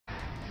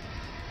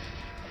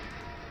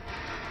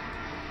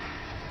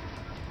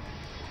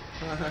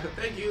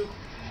Thank you.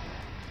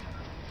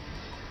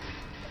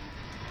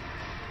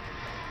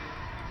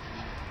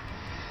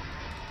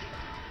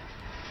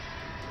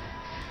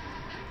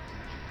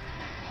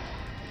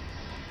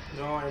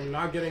 No, I'm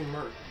not getting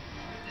murked.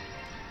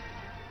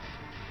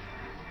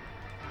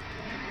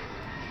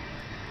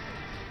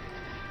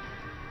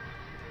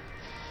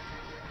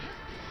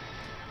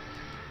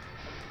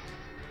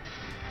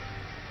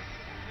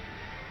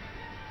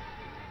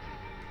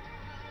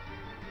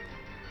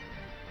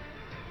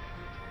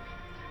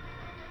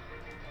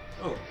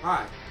 Oh,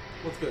 hi.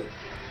 What's good?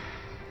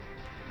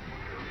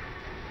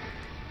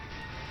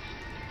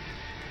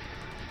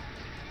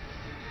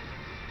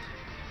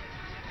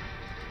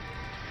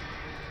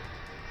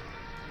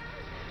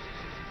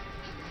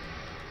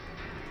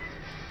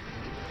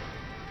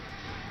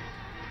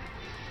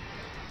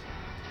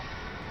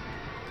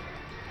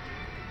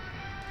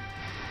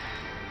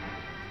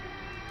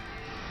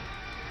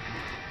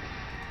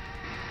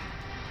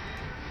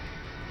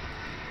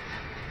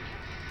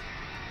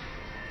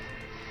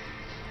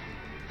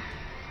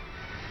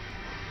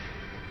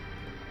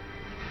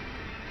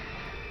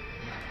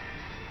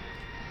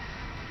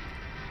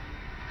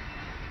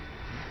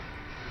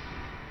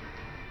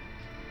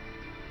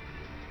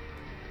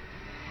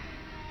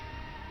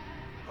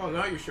 Oh,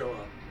 now you show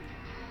up.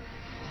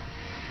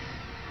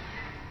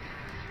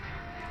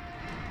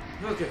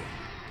 Okay.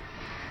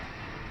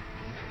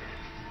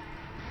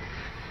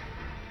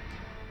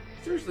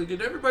 Seriously,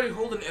 did everybody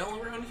hold an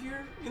L around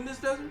here in this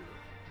desert?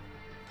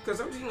 Because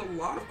I'm seeing a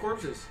lot of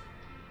corpses.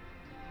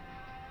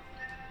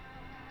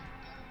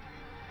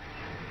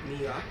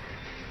 Nier.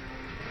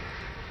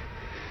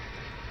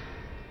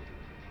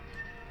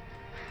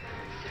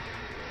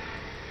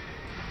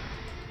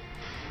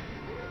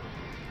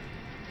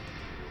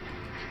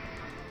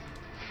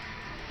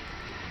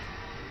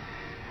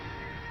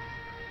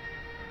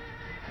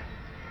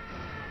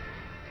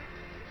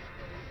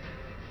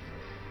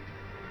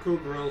 Cool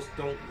girls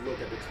don't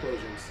look at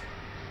explosions.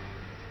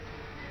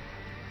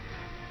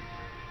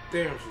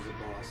 Damn, she's a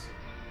boss.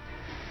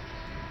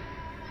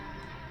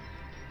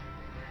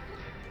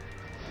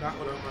 Not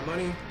without my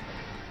money.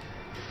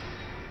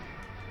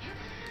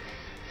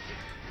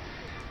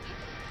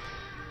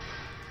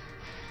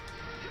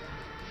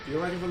 Do you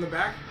like it from the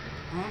back?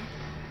 Hmm?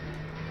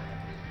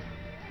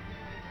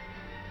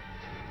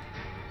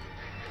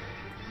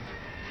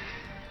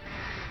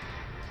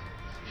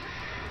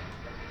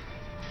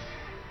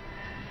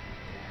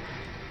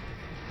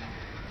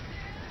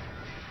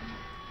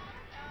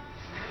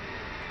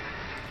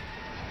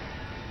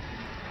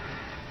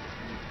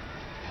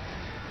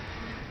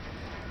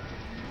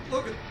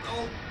 Look at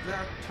all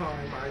that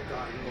time I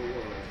got in the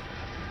world.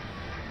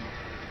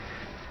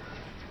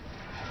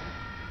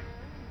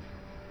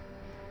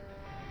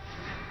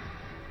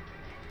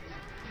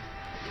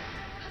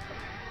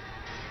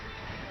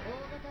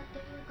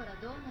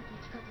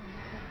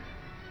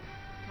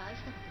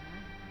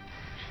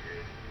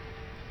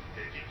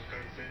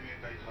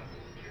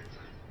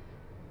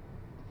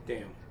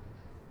 Damn.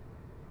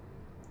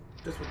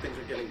 That's what things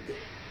are getting good.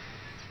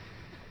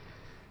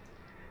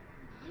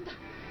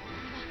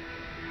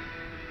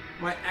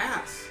 My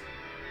ass.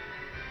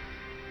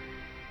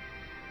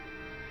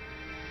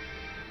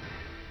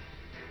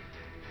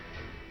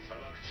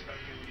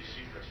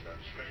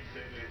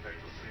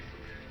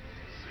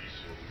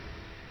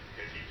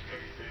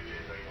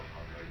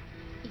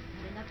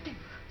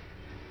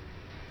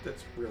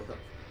 That's real helpful.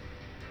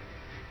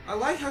 I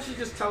like how she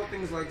just tells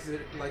things like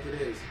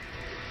it is.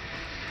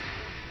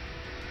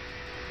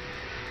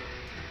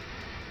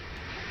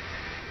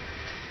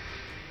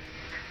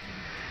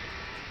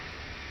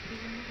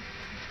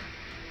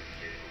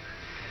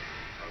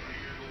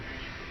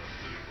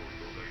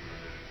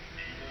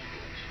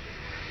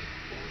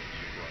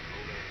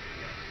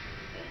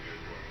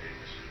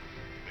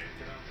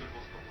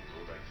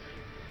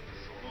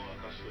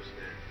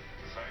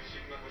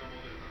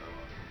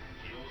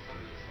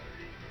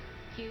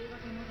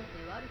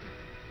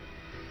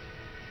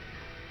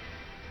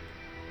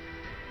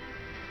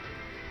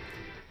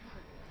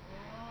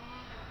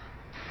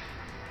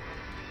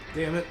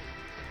 Damn it.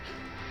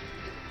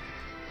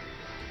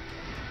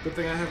 Good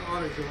thing I have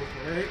auto heal,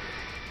 right?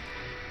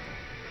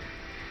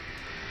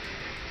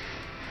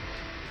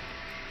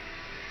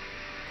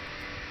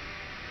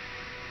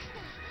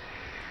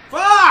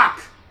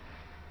 Fuck!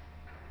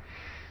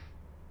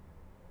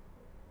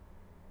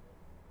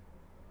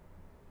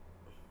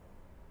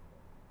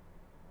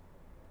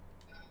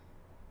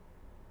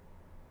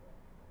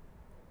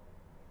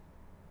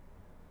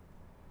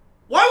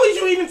 Why would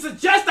you even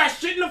suggest that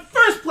shit in the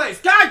first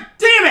place? God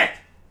damn it!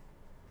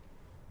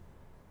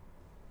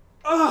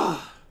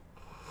 Ugh.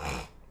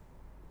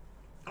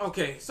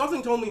 Okay,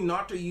 something told me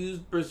not to use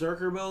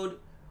Berserker mode,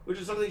 which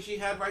is something she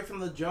had right from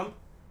the jump.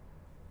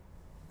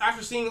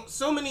 After seeing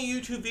so many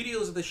YouTube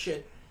videos of this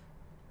shit,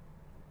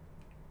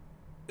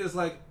 it's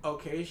like,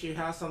 okay, she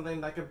has something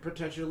that could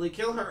potentially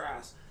kill her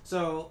ass.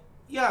 So,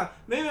 yeah,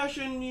 maybe I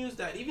shouldn't use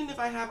that, even if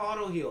I have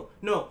auto heal.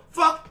 No,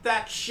 fuck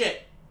that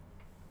shit.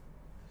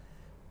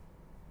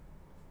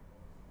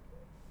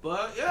 But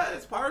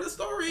part of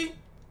the story.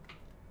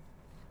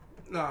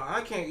 Nah,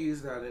 I can't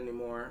use that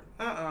anymore.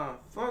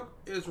 Fuck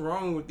is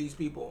wrong with these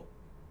people?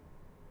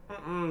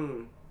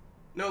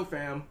 No,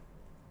 fam.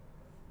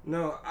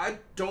 No, I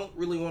don't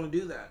really want to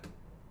do that.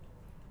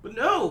 But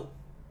no!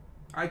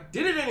 I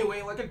did it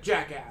anyway like a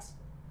jackass.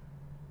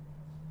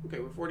 Okay,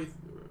 we're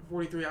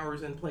 43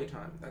 hours in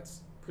playtime.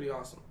 That's pretty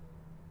awesome.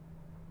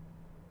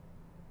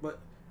 But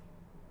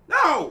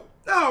no!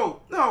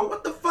 No! No!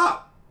 What the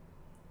fuck?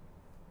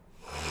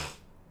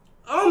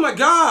 Oh my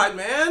god,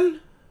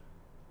 man!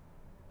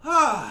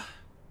 Ah.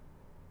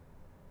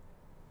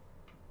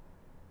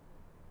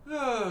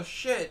 Oh,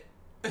 shit.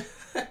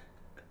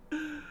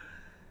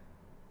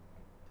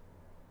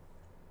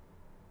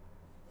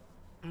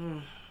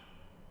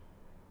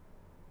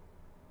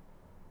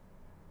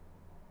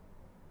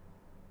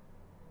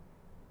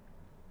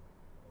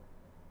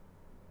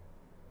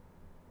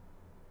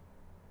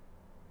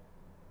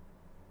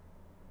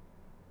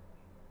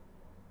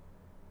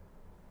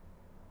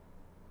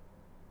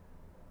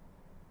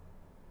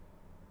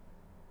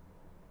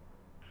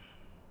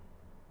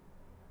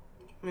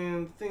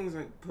 Man, the things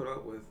I put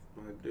up with,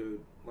 my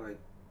dude, like,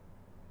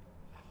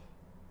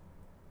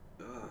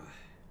 I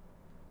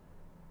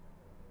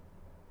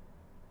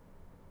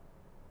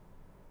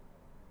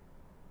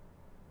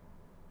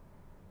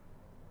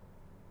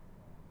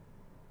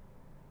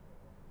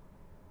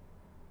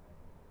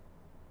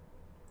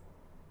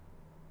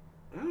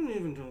don't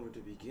even know where to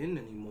begin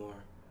anymore.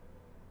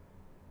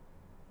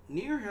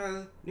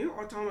 Nier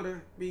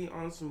Automata be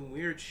on some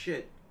weird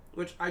shit,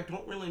 which I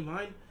don't really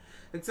mind,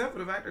 except for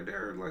the fact that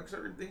there are like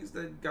certain things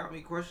that got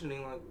me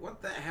questioning, like,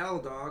 what the hell,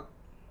 dog?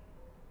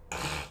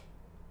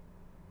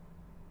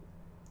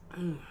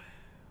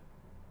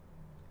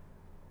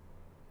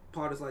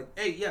 Pod is like,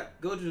 hey, yeah,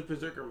 go to the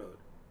Berserker mode.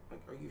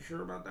 Like, are you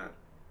sure about that?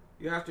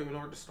 You have to in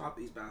order to stop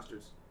these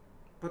bastards.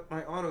 But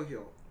my auto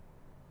heal.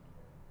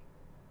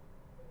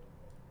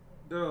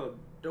 No,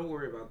 don't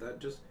worry about that.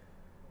 Just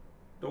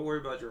don't worry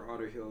about your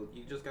auto heal.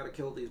 You just gotta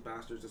kill these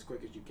bastards as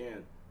quick as you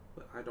can.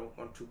 But I don't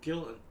want to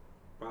kill him.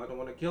 But I don't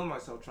want to kill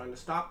myself trying to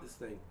stop this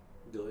thing.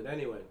 Do it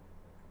anyway.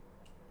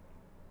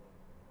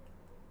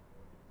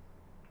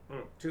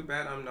 Too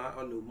bad I'm not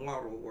a new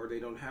model where they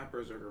don't have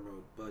Berserker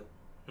mode. But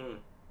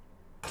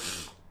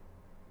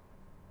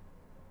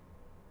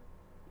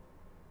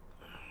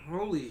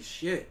holy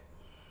shit.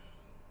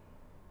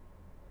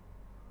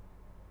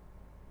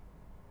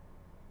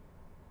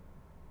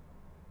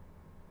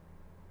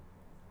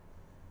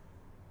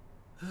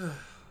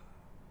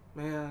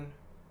 Man.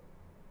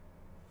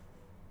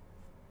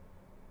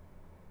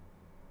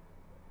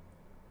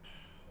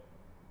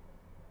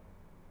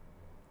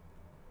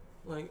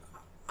 Like,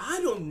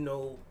 I don't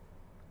know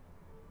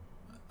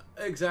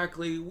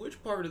exactly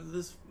which part of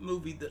this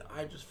movie that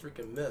I just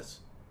freaking miss.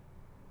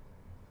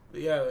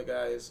 But yeah,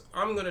 guys,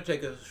 I'm gonna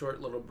take a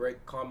short little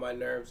break, calm my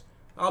nerves.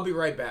 I'll be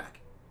right back.